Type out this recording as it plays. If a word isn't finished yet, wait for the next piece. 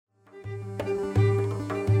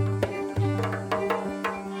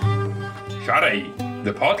Sharai,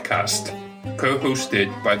 the podcast,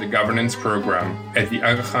 co-hosted by the governance program at the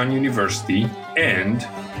Aga Khan University and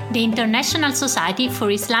the International Society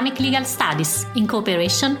for Islamic Legal Studies in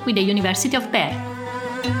cooperation with the University of Bern.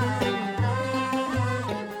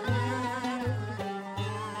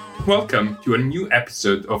 Welcome to a new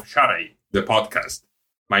episode of Sharai, the podcast.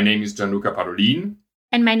 My name is Gianluca Parolin.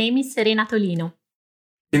 And my name is Serena Tolino.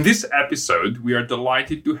 In this episode, we are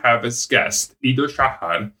delighted to have as guest Ido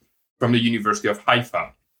Shahar from the University of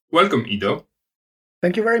Haifa. Welcome, Ido.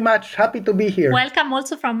 Thank you very much. Happy to be here. Welcome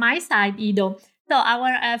also from my side, Ido. So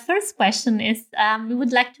our first question is, we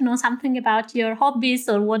would like to know something about your hobbies,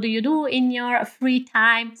 or what do you do in your free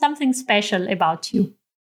time, something special about you.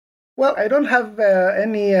 Well, I don't have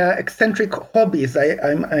any eccentric hobbies,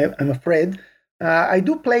 I'm afraid. I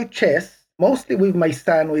do play chess, mostly with my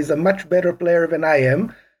son, who is a much better player than I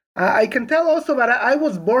am. I can tell also that I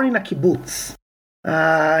was born in a kibbutz.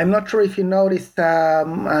 I'm not sure if you know this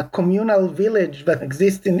a communal village that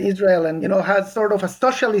exists in Israel and, has sort of a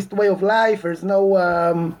socialist way of life. There's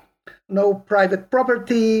no private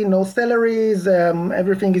property, no salaries.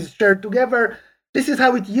 Everything is shared together. This is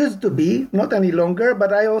how it used to be, not any longer.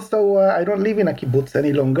 But I also, I don't live in a kibbutz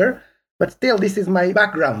any longer. But still, this is my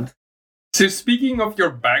background. So speaking of your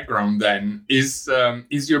background then, is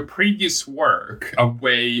your previous work a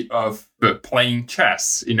way of playing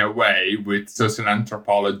chess in a way with social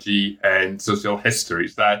anthropology and social history?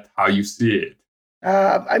 Is that how you see it?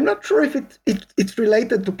 I'm not sure if it's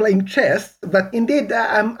related to playing chess, but indeed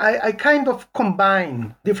I kind of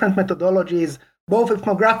combine different methodologies, both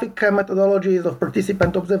ethnographic methodologies of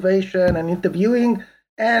participant observation and interviewing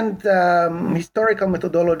and historical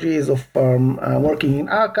methodologies of working in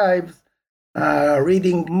archives.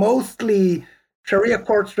 Reading mostly Sharia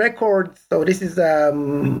courts records. So this is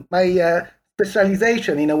my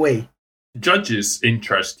specialization in a way. Judges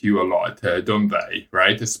interest you a lot, don't they?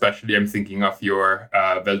 Right? Especially I'm thinking of your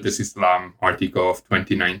Welt des Islam article of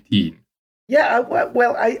 2019. Yeah,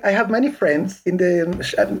 well, I have many friends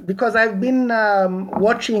because I've been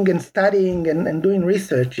watching and studying and doing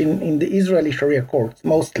research in the Israeli Sharia courts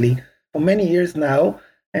mostly for many years now.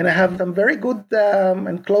 And I have some very good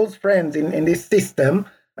and close friends in this system.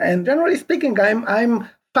 And generally speaking, I'm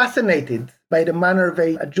fascinated by the manner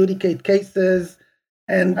they adjudicate cases.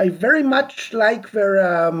 And I very much like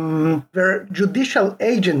their judicial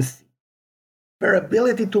agency, their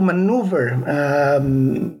ability to maneuver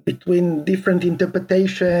between different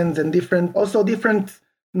interpretations and different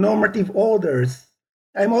normative orders.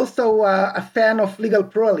 I'm also a fan of legal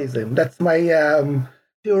pluralism. That's my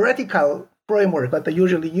theoretical framework that I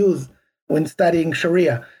usually use when studying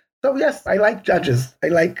Sharia. So yes, I like judges. I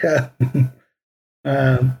like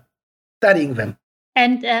studying them.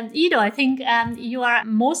 And Ido, I think you are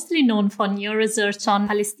mostly known for your research on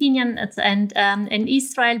Palestinians and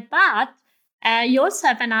Israel, but you also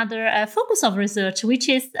have another focus of research, which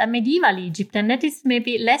is medieval Egypt, and that is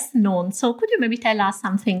maybe less known. So could you maybe tell us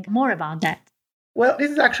something more about that? Well,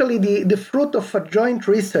 this is actually the fruit of a joint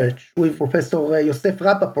research with Professor Yosef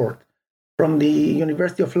Rappaport from the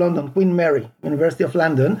University of London, Queen Mary, University of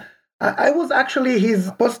London. I was actually his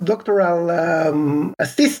postdoctoral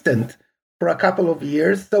assistant for a couple of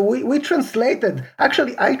years. So we translated,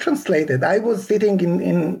 actually I translated. I was sitting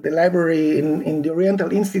in the library in the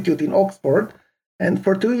Oriental Institute in Oxford. And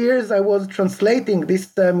for 2 years, I was translating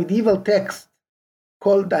this medieval text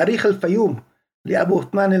called Arikh al-Fayum, li Abu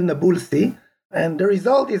Uthman al-Nabulsi. And the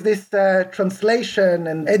result is this translation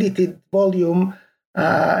and edited volume.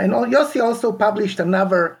 And Yossi also published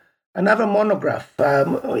another monograph.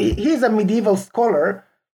 He's a medieval scholar,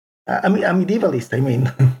 a medievalist, I mean.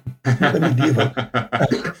 Not a medieval.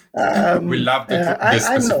 We love the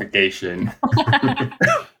specification.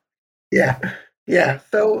 Yeah.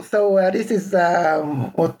 So this is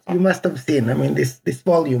what you must have seen. I mean, this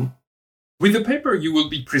volume. With the paper you will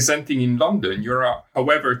be presenting in London, you're,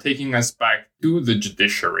 however, taking us back to the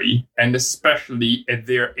judiciary and especially at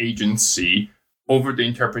their agency over the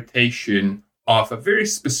interpretation of a very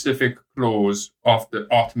specific clause of the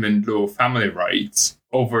Ottoman law family rights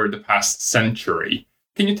over the past century.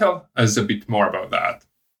 Can you tell us a bit more about that?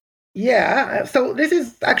 Yeah, so this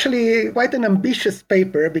is actually quite an ambitious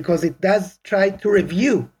paper because it does try to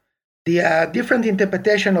review the different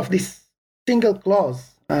interpretation of this single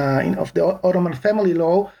clause of the Ottoman family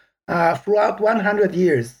law throughout 100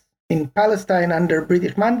 years in Palestine under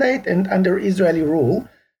British mandate and under Israeli rule.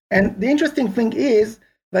 And the interesting thing is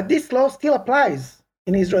that this law still applies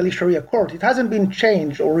in Israeli Sharia court. It hasn't been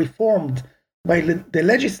changed or reformed by the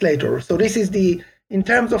legislator. So this is in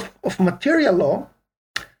terms of material law,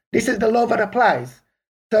 this is the law that applies.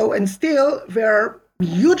 So, and still there are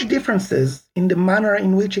huge differences in the manner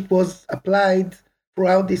in which it was applied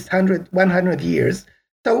throughout these 100 years.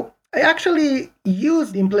 So I actually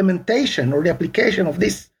used the implementation or the application of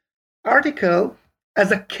this article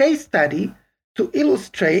as a case study to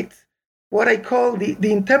illustrate what I call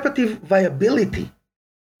the interpretive viability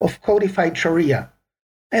of codified Sharia.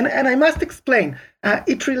 And I must explain,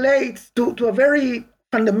 it relates to a very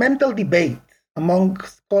fundamental debate among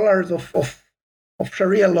scholars of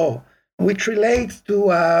Sharia law, which relates to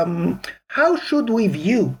how should we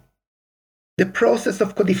view the process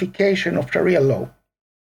of codification of Sharia law.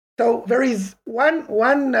 So there is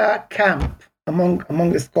one camp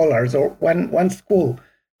among the scholars, or one school,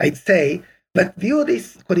 I'd say, that view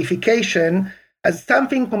this codification as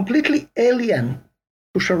something completely alien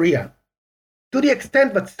to Sharia, to the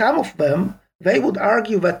extent that some of them, they would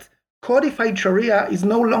argue that codified Sharia is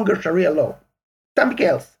no longer Sharia law, something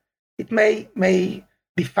else. It may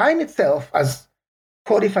define itself as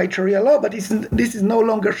codified Sharia law, but this is no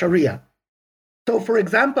longer Sharia. So, for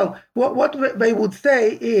example, what they would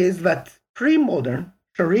say is that pre-modern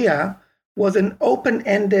Sharia was an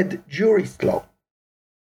open-ended jurist law.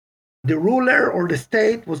 The ruler or the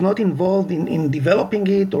state was not involved in developing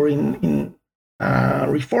it or in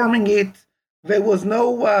reforming it. There was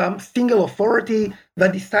no single authority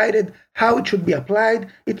that decided how it should be applied.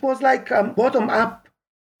 It was like a bottom-up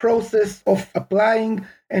process of applying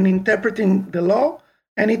and interpreting the law,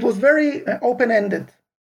 and it was very open-ended.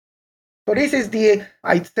 So this is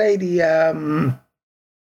I'd say, the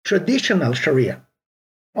traditional Sharia.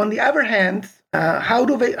 On the other hand, how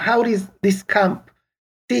does this camp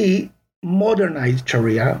see modernized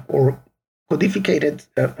Sharia or codified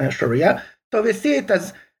Sharia? So they see it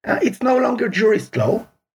as it's no longer jurist law.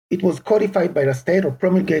 It was codified by the state or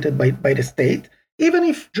promulgated by the state. Even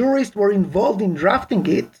if jurists were involved in drafting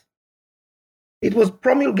it, it was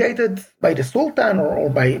promulgated by the Sultan or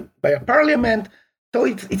by a parliament. So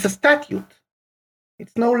it's a statute.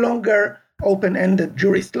 It's no longer open-ended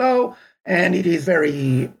jurist law, and it is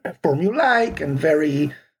very formulaic and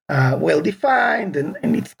very well-defined,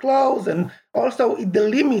 and it's close, and also it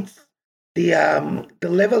delimits the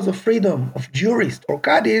levels of freedom of jurists or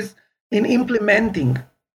qadis in implementing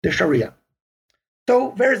the Sharia.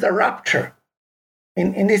 So there's a rupture.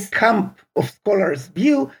 In this camp of scholars'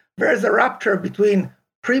 view, there's a rupture between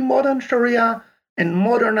pre-modern Sharia and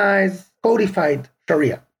modernized codified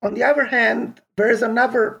Sharia. On the other hand, there is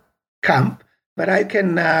another camp that I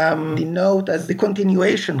can denote as the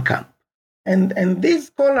continuation camp. And these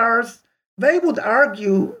scholars, they would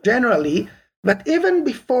argue generally that even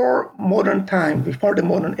before modern time, before the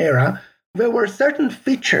modern era, there were certain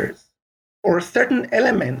features or certain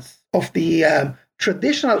elements of the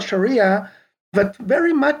traditional Sharia that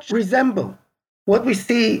very much resemble what we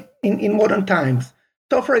see in modern times.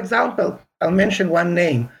 So, for example, I'll mention one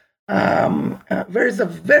name. There is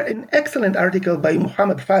an excellent article by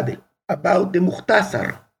Muhammad Fadil about the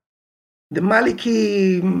Mukhtasar, the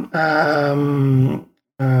Maliki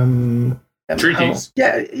treatise.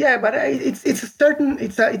 But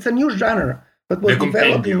it's a new genre that was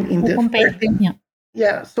developed in the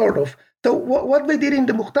 13th. Sort of. So what they did in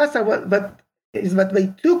the Mukhtasar is that they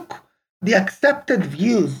took the accepted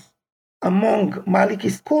views among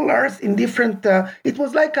Maliki scholars in different. It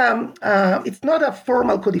was like it's not a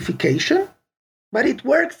formal codification, but it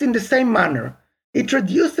works in the same manner. It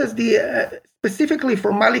reduces specifically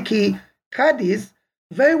for Maliki Qadis,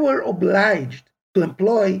 they were obliged to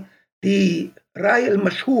employ the Ray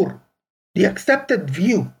al-Mashhur, the accepted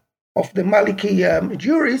view of the Maliki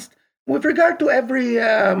jurist with regard to every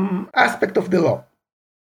aspect of the law.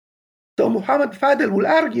 So Muhammad Fadil will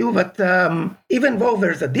argue that even though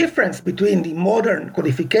there's a difference between the modern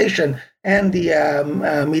codification and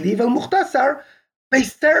the medieval Mukhtasar, they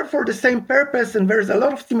serve for the same purpose and there's a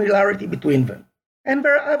lot of similarity between them. And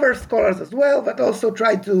there are other scholars as well that also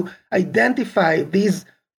try to identify these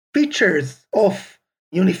features of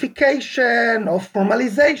unification, of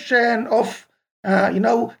formalization, of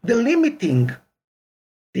delimiting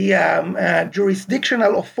the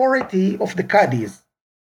jurisdictional authority of the Qadis,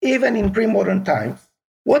 even in pre-modern times.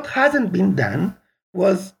 What hasn't been done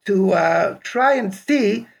was to try and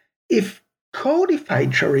see if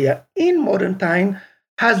codified Sharia in modern time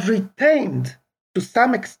has retained, to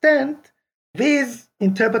some extent, these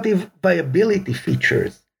interpretive viability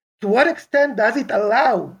features. To what extent does it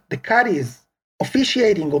allow the Qadis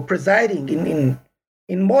officiating or presiding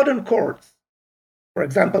in modern courts, for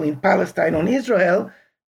example, in Palestine or Israel,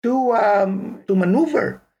 to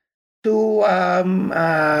maneuver, to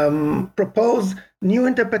propose new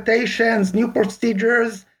interpretations, new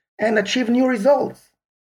procedures, and achieve new results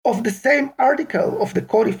of the same article of the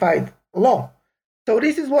codified law? So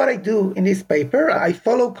this is what I do in this paper. I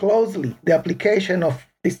follow closely the application of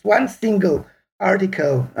this one single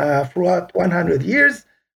article throughout 100 years.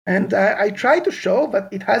 And I try to show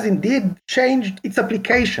that it has indeed changed its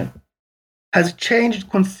application, has changed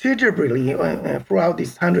considerably throughout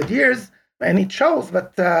these 100 years. And it shows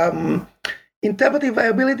that interpretive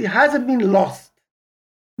viability hasn't been lost.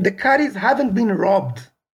 The Qadis haven't been robbed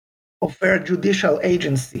of their judicial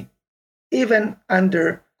agency, even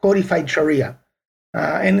under codified Sharia.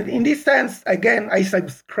 And in this sense, again, I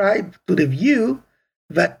subscribe to the view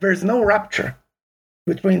that there's no rupture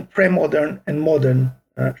between pre-modern and modern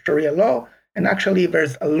Sharia law, and actually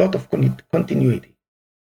there's a lot of continuity.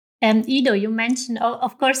 Ido, you mentioned,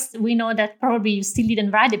 of course, we know that probably you still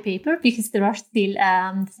didn't write the paper because there are still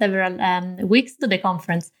several weeks to the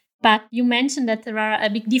conference. But you mentioned that there are a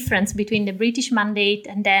big difference between the British mandate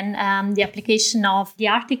and then the application of the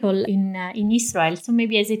article in Israel. So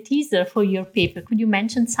maybe as a teaser for your paper, could you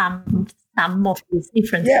mention some of these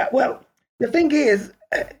differences? Yeah, well, the thing is,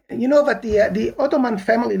 you know that the Ottoman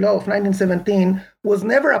family law of 1917 was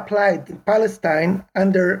never applied in Palestine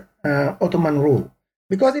under Ottoman rule,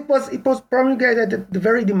 because it was promulgated at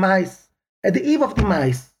the eve of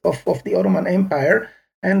demise of the Ottoman Empire,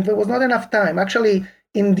 and there was not enough time. Actually,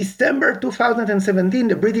 in December 2017,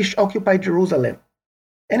 the British occupied Jerusalem,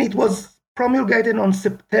 and it was promulgated on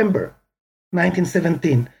September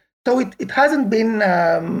 1917. So it hasn't been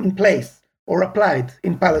in place or applied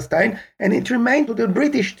in Palestine, and it remained to the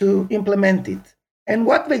British to implement it. And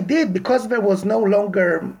what they did, because there was no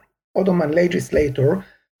longer Ottoman legislator,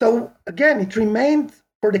 so again, it remained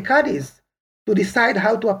for the Qadis to decide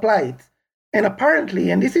how to apply it. And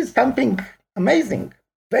apparently, and this is something amazing,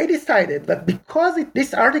 they decided that because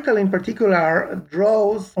this article in particular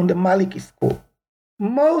draws on the Maliki school,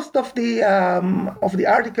 most of the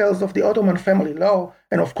articles of the Ottoman family law,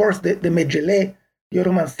 and of course the Mejele, the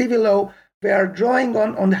Ottoman civil law, they are drawing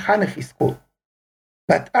on the Hanafi school.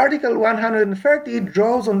 But Article 130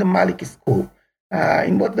 draws on the Maliki school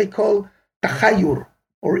in what they call takhayur,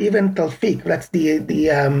 or even talfiq. That's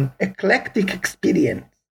the eclectic expedient.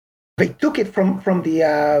 They took it from the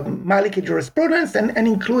Maliki jurisprudence and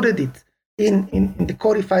included it in the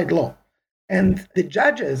codified law. And the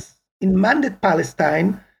judges in Mandate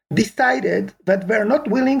Palestine decided that they're not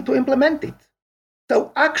willing to implement it.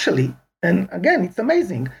 So actually, and again, it's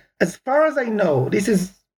amazing, as far as I know, this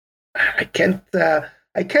is, I can't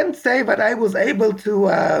say that I was able to,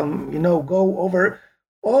 go over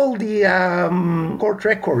all the court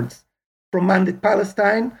records from Mandate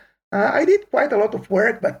Palestine. I did quite a lot of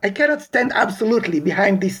work, but I cannot stand absolutely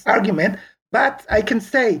behind this argument. But I can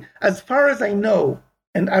say, as far as I know,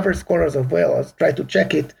 and other scholars as well has tried to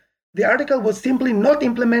check it, the article was simply not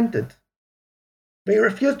implemented. They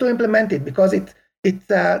refused to implement it because it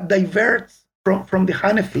diverts from the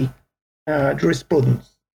Hanafi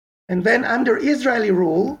jurisprudence. And then under Israeli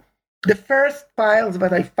rule, the first files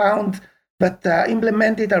that I found that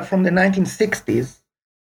implemented are from the 1960s.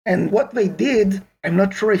 And what they did, I'm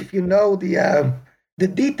not sure if you know the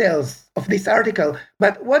details of this article,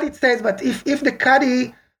 but what it says, that if the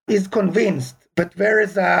Qadi is convinced that there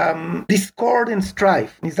is discord and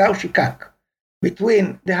strife, nizau shikak,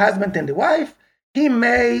 between the husband and the wife, he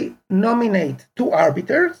may nominate two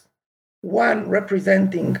arbiters, one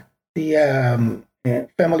representing the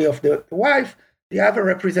family of the wife, the other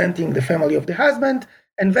representing the family of the husband,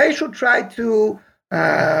 and they should try to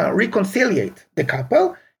reconciliate the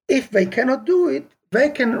couple. If they cannot do it, they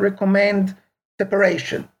can recommend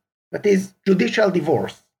separation, that is, judicial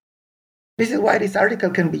divorce. This is why this article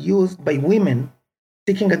can be used by women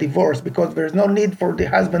seeking a divorce, because there's no need for the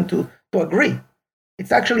husband to agree.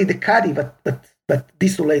 It's actually the Qadi that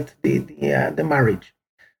dissolate the marriage.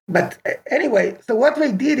 But anyway, so what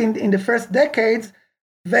they did in the first decades,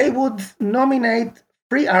 they would nominate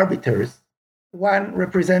three arbiters, one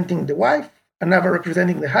representing the wife, another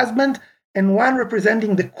representing the husband, and one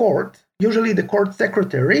representing the court, usually the court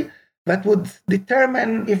secretary, that would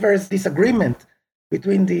determine if there's disagreement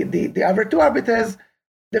between the other two arbiters.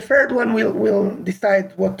 The third one will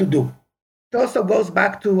decide what to do. It also goes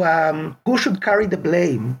back to who should carry the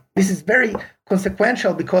blame. This is very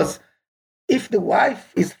consequential, because if the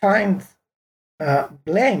wife is found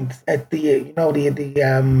blamed at the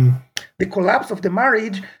collapse of the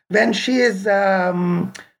marriage, then she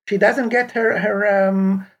doesn't get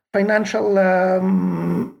her financial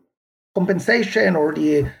compensation, or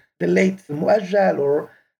the late muajjal,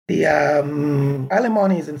 or the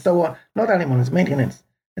alimonies and so on. Not alimonies, maintenance,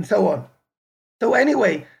 and so on. So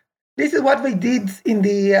anyway, this is what they did in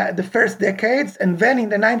the first decades, and then in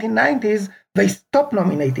the 1990s, they stopped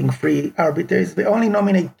nominating three arbiters. They only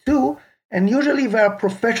nominate two, And usually they are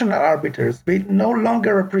professional arbiters. They no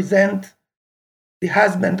longer represent the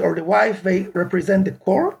husband or the wife. They represent the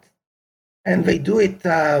court. And they do it,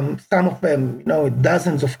 some of them,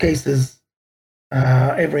 dozens of cases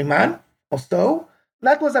every month or so.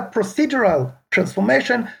 That was a procedural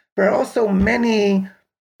transformation. There are also many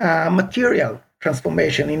material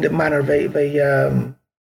transformation in the manner they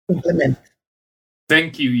implement.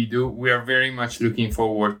 Thank you, Ido. We are very much looking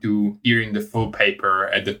forward to hearing the full paper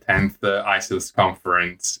at the 10th ISILS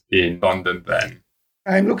conference in London then.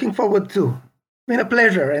 I'm looking forward too. It's been a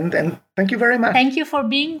pleasure, and thank you very much. Thank you for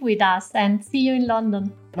being with us, and see you in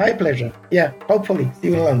London. My pleasure. Yeah, hopefully see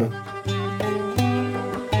you in London.